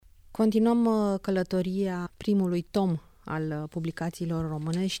Continuăm călătoria primului tom al Publicațiilor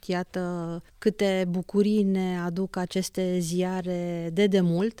românești. Iată câte bucurii ne aduc aceste ziare de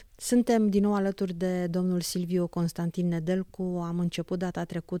demult. Suntem din nou alături de domnul Silviu Constantin Nedelcu. Am început data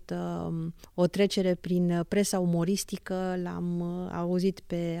trecută o trecere prin presa umoristică, l-am auzit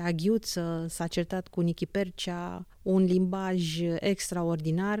pe Aghiuță, s-a certat cu Nichi Percea, un limbaj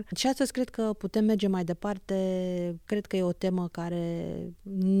extraordinar. Și astăzi cred că putem merge mai departe. Cred că e o temă care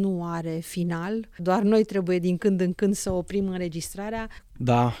nu are final. Doar noi trebuie din când în când să oprim înregistrarea.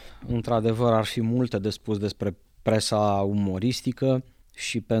 Da, într-adevăr ar fi multe de spus despre presa umoristică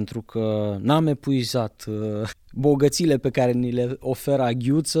și pentru că n-am epuizat bogățiile pe care ni le oferă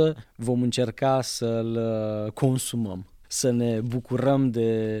Aghiuță, vom încerca să-l consumăm, să ne bucurăm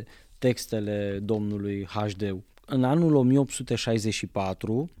de textele domnului Hâjdeu. În anul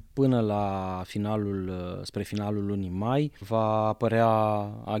 1864, până la spre finalul lunii mai, va apărea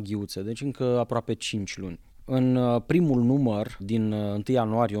Aghiuță, deci încă aproape 5 luni. În primul număr din 1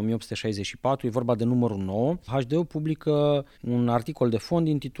 ianuarie 1864, e vorba de numărul 9, Hâjdeu publică un articol de fond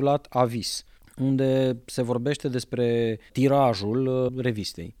intitulat Avis, unde se vorbește despre tirajul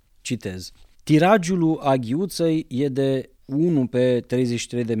revistei. Citez. Tirajul Aghiuței e de 1 pe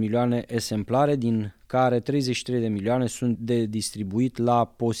 33 de milioane exemplare, din care 33 de milioane sunt de distribuit la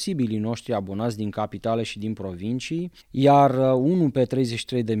posibilii noștri abonați din capitale și din provincii, iar 1 pe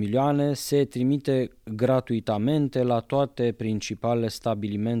 33 de milioane se trimite gratuitamente la toate principalele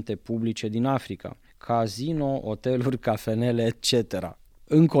stabilimente publice din Africa, casino, hoteluri, cafenele, etc.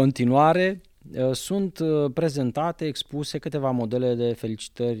 În continuare, sunt prezentate, expuse câteva modele de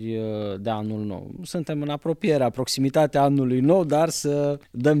felicitări de anul nou. Suntem în apropierea, proximitatea anului nou, dar să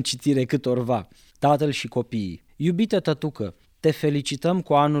dăm citire câtorva. Tatăl și copiii. Iubite tătucă, te felicităm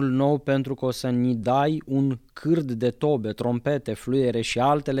cu anul nou pentru că o să ni dai un cârd de tobe, trompete, fluiere și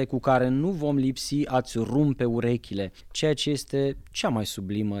altele cu care nu vom lipsi a-ți rumpe urechile, ceea ce este cea mai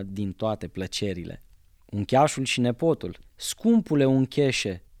sublimă din toate plăcerile. Uncheașul și nepotul. Scumpule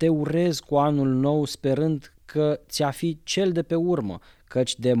uncheșe, te urez cu anul nou sperând că ți-a fi cel de pe urmă,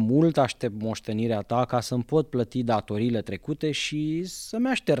 căci de mult aștept moștenirea ta ca să-mi pot plăti datoriile trecute și să-mi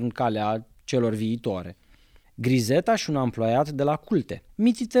aștern calea celor viitoare. Grizeta și un amploiat de la culte.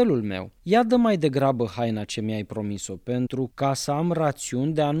 Mititelul meu, ia dă mai degrabă haina ce mi-ai promis-o, pentru ca să am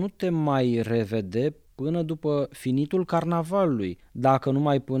rațiuni de a nu te mai revede până după finitul carnavalului. Dacă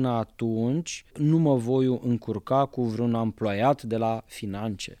numai până atunci nu mă voi încurca cu vreun amploiat de la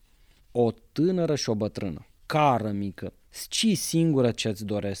finanțe. O tânără și o bătrână. Cară mică, sci singură ce-ți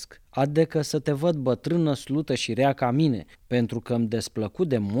doresc, adică să te văd bătrână, slută și rea ca mine, pentru că îmi desplăcut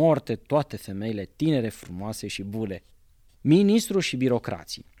de moarte toate femeile tinere, frumoase și bune. Ministru și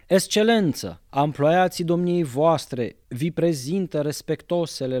birocrații. Excelență, amploiații domniei voastre vi prezintă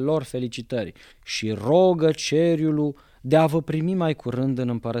respectosele lor felicitări și rogă ceriul de a vă primi mai curând în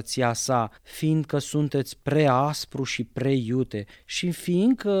împărăția sa, fiindcă sunteți prea aspru și prea iute și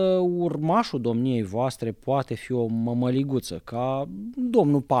fiindcă urmașul domniei voastre poate fi o mămăliguță, ca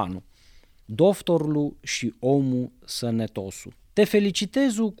domnul Panu. Doftorul și omul sănătosul. Te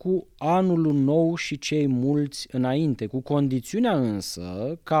felicitez cu anul nou și cei mulți înainte, cu condițiunea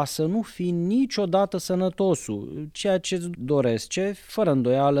însă ca să nu fii niciodată sănătosul, ceea ce-ți doresc, fără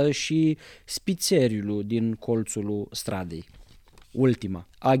îndoială și spițeriul din colțul stradei. Ultima,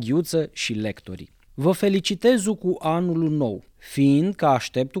 Aghiuță și lectorii. Vă felicitez cu anul nou, fiindcă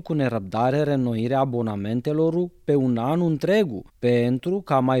așteptu cu nerăbdare reînnoirea abonamentelor pe un an întreg, pentru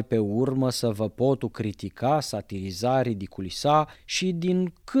ca mai pe urmă să vă potu critica, satiriza, ridiculisa și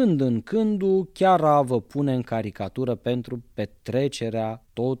din când în când chiar a vă pune în caricatură pentru petrecerea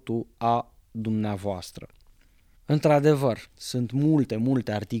totul a dumneavoastră. Într-adevăr, sunt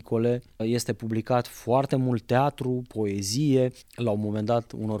multe articole, este publicat foarte mult teatru, poezie, la un moment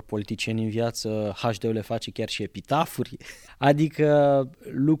dat unor politicieni în viață Hâjdeu le face chiar și epitafuri, adică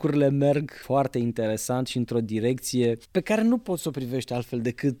lucrurile merg foarte interesant și într-o direcție pe care nu poți să o privești altfel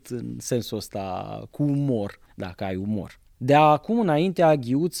decât în sensul ăsta cu umor, dacă ai umor. De acum înainte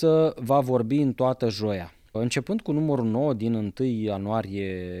Aghiuță va vorbi în toată joia. Începând cu numărul 9 din 1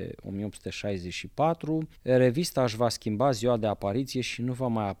 ianuarie 1864, revista își va schimba ziua de apariție și nu va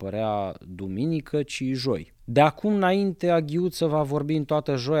mai apărea duminică, ci joi. De acum înainte Aghiuță va vorbi în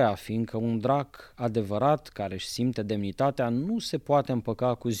toată joia, fiindcă un drac adevărat care își simte demnitatea nu se poate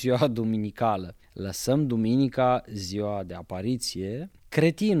împăca cu ziua duminicală. Lăsăm duminica, ziua de apariție,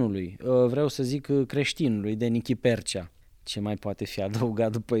 cretinului, vreau să zic creștinului de Nichi Percea. Ce mai poate fi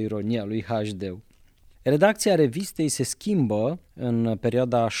adăugat după ironia lui Hâjdeu? Redacția revistei se schimbă în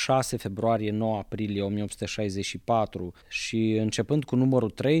perioada 6 februarie-9 aprilie 1864 și începând cu numărul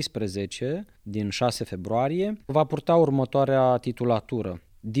 13 din 6 februarie va purta următoarea titulatură: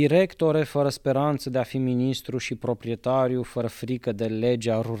 Directore fără speranță de a fi ministru și proprietariu fără frică de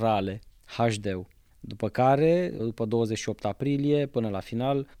legea rurale, Hâjdeu. După care, după 28 aprilie, până la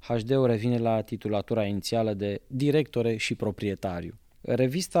final, Hâjdeu revine la titulatura inițială de directore și proprietariu.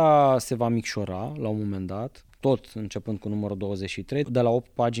 Revista se va micșora la un moment dat, tot începând cu numărul 23, de la 8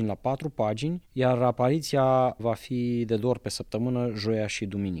 pagini la 4 pagini, iar apariția va fi de 2 ori pe săptămână, joia și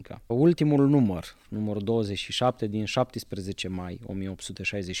duminica. Ultimul număr, numărul 27 din 17 mai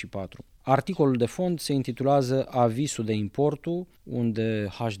 1864. Articolul de fond se intitulează Avisul de importul, unde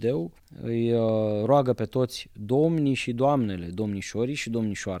Hâjdeu îi roagă pe toți domnii și doamnele, domnișorii și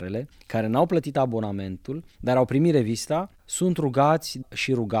domnișoarele, care n-au plătit abonamentul, dar au primit revista, sunt rugați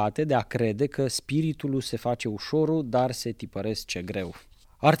și rugate de a crede că spiritul se face ușorul, dar se tipăresc ce greu.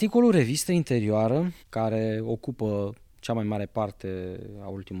 Articolul Revistă interioară, care ocupă cea mai mare parte a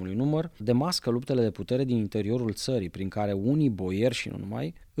ultimului număr, demască luptele de putere din interiorul țării, prin care unii boieri și nu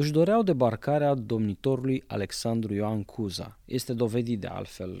numai își doreau debarcarea domnitorului Alexandru Ioan Cuza. Este dovedit de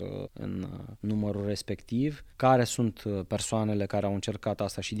altfel în numărul respectiv care sunt persoanele care au încercat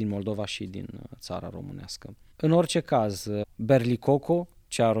asta și din Moldova și din țara românească. În orice caz, Berlicoco,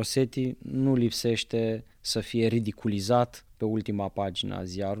 Cea Rosetti, nu lipsește să fie ridiculizat pe ultima pagină a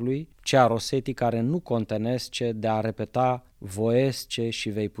ziarului, Cea Rosetti care nu contenesce de a repeta voiesce și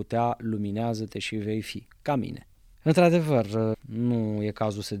vei putea, luminează-te și vei fi, ca mine. Într-adevăr, nu e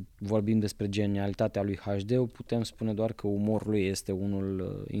cazul să vorbim despre genialitatea lui Hâjdeu, putem spune doar că umorul lui este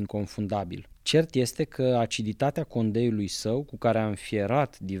unul inconfundabil. Cert este că aciditatea condeiului său, cu care a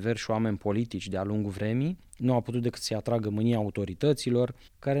înfierat diversi oameni politici de-a lungul vremii, nu a putut decât să-i atragă mânia autorităților,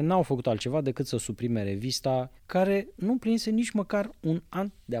 care n-au făcut altceva decât să suprime revista, care nu prinse nici măcar un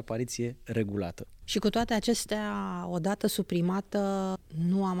an de apariție regulată. Și cu toate acestea, odată suprimată,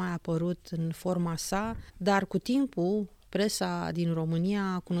 nu a mai apărut în forma sa, dar cu timpul presa din România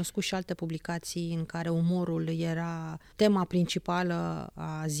a cunoscut și alte publicații în care umorul era tema principală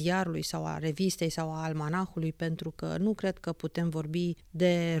a ziarului sau a revistei sau a almanahului, pentru că nu cred că putem vorbi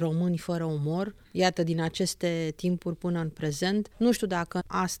de români fără umor. Iată, din aceste timpuri până în prezent. Nu știu dacă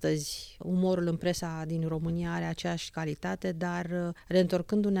astăzi umorul în presa din România are aceeași calitate, dar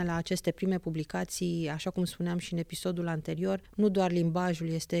reîntorcându-ne la aceste prime publicații, așa cum spuneam și în episodul anterior, nu doar limbajul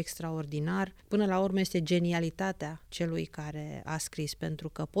este extraordinar, până la urmă este genialitatea celui care a scris, pentru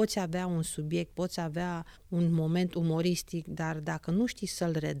că poți avea un subiect, poți avea un moment umoristic, dar dacă nu știi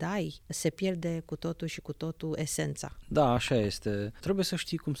să-l redai, se pierde cu totul și cu totul esența. Da, așa este. Trebuie să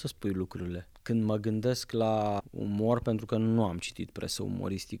știi cum să spui lucrurile. Când mă gândesc la umor, pentru că nu am citit presă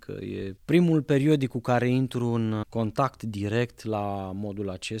umoristică, e primul periodic cu care intru în contact direct la modul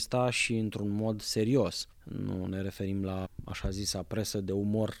acesta și într-un mod serios. Nu ne referim la așa zisa presă de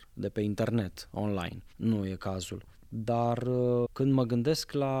umor de pe internet, online. Nu e cazul. Dar când mă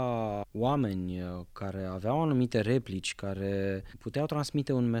gândesc la oameni care aveau anumite replici, care puteau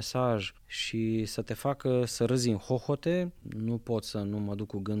transmite un mesaj și să te facă să râzi în hohote, nu pot să nu mă duc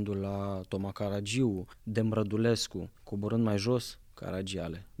cu gândul la Toma Caragiu, Demrădulescu, coborând mai jos,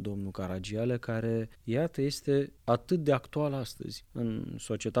 Caragiale, domnul Caragiale, care, iată, este atât de actual astăzi în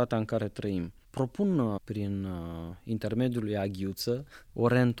societatea în care trăim. Propun prin intermediul lui Aghiuță o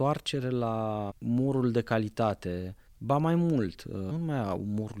reîntoarcere la umorul de calitate, ba mai mult, nu numai a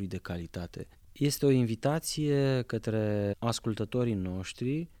umorului de calitate. Este o invitație către ascultătorii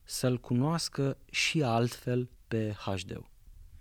noștri să-l cunoască și altfel pe Hâjdeu.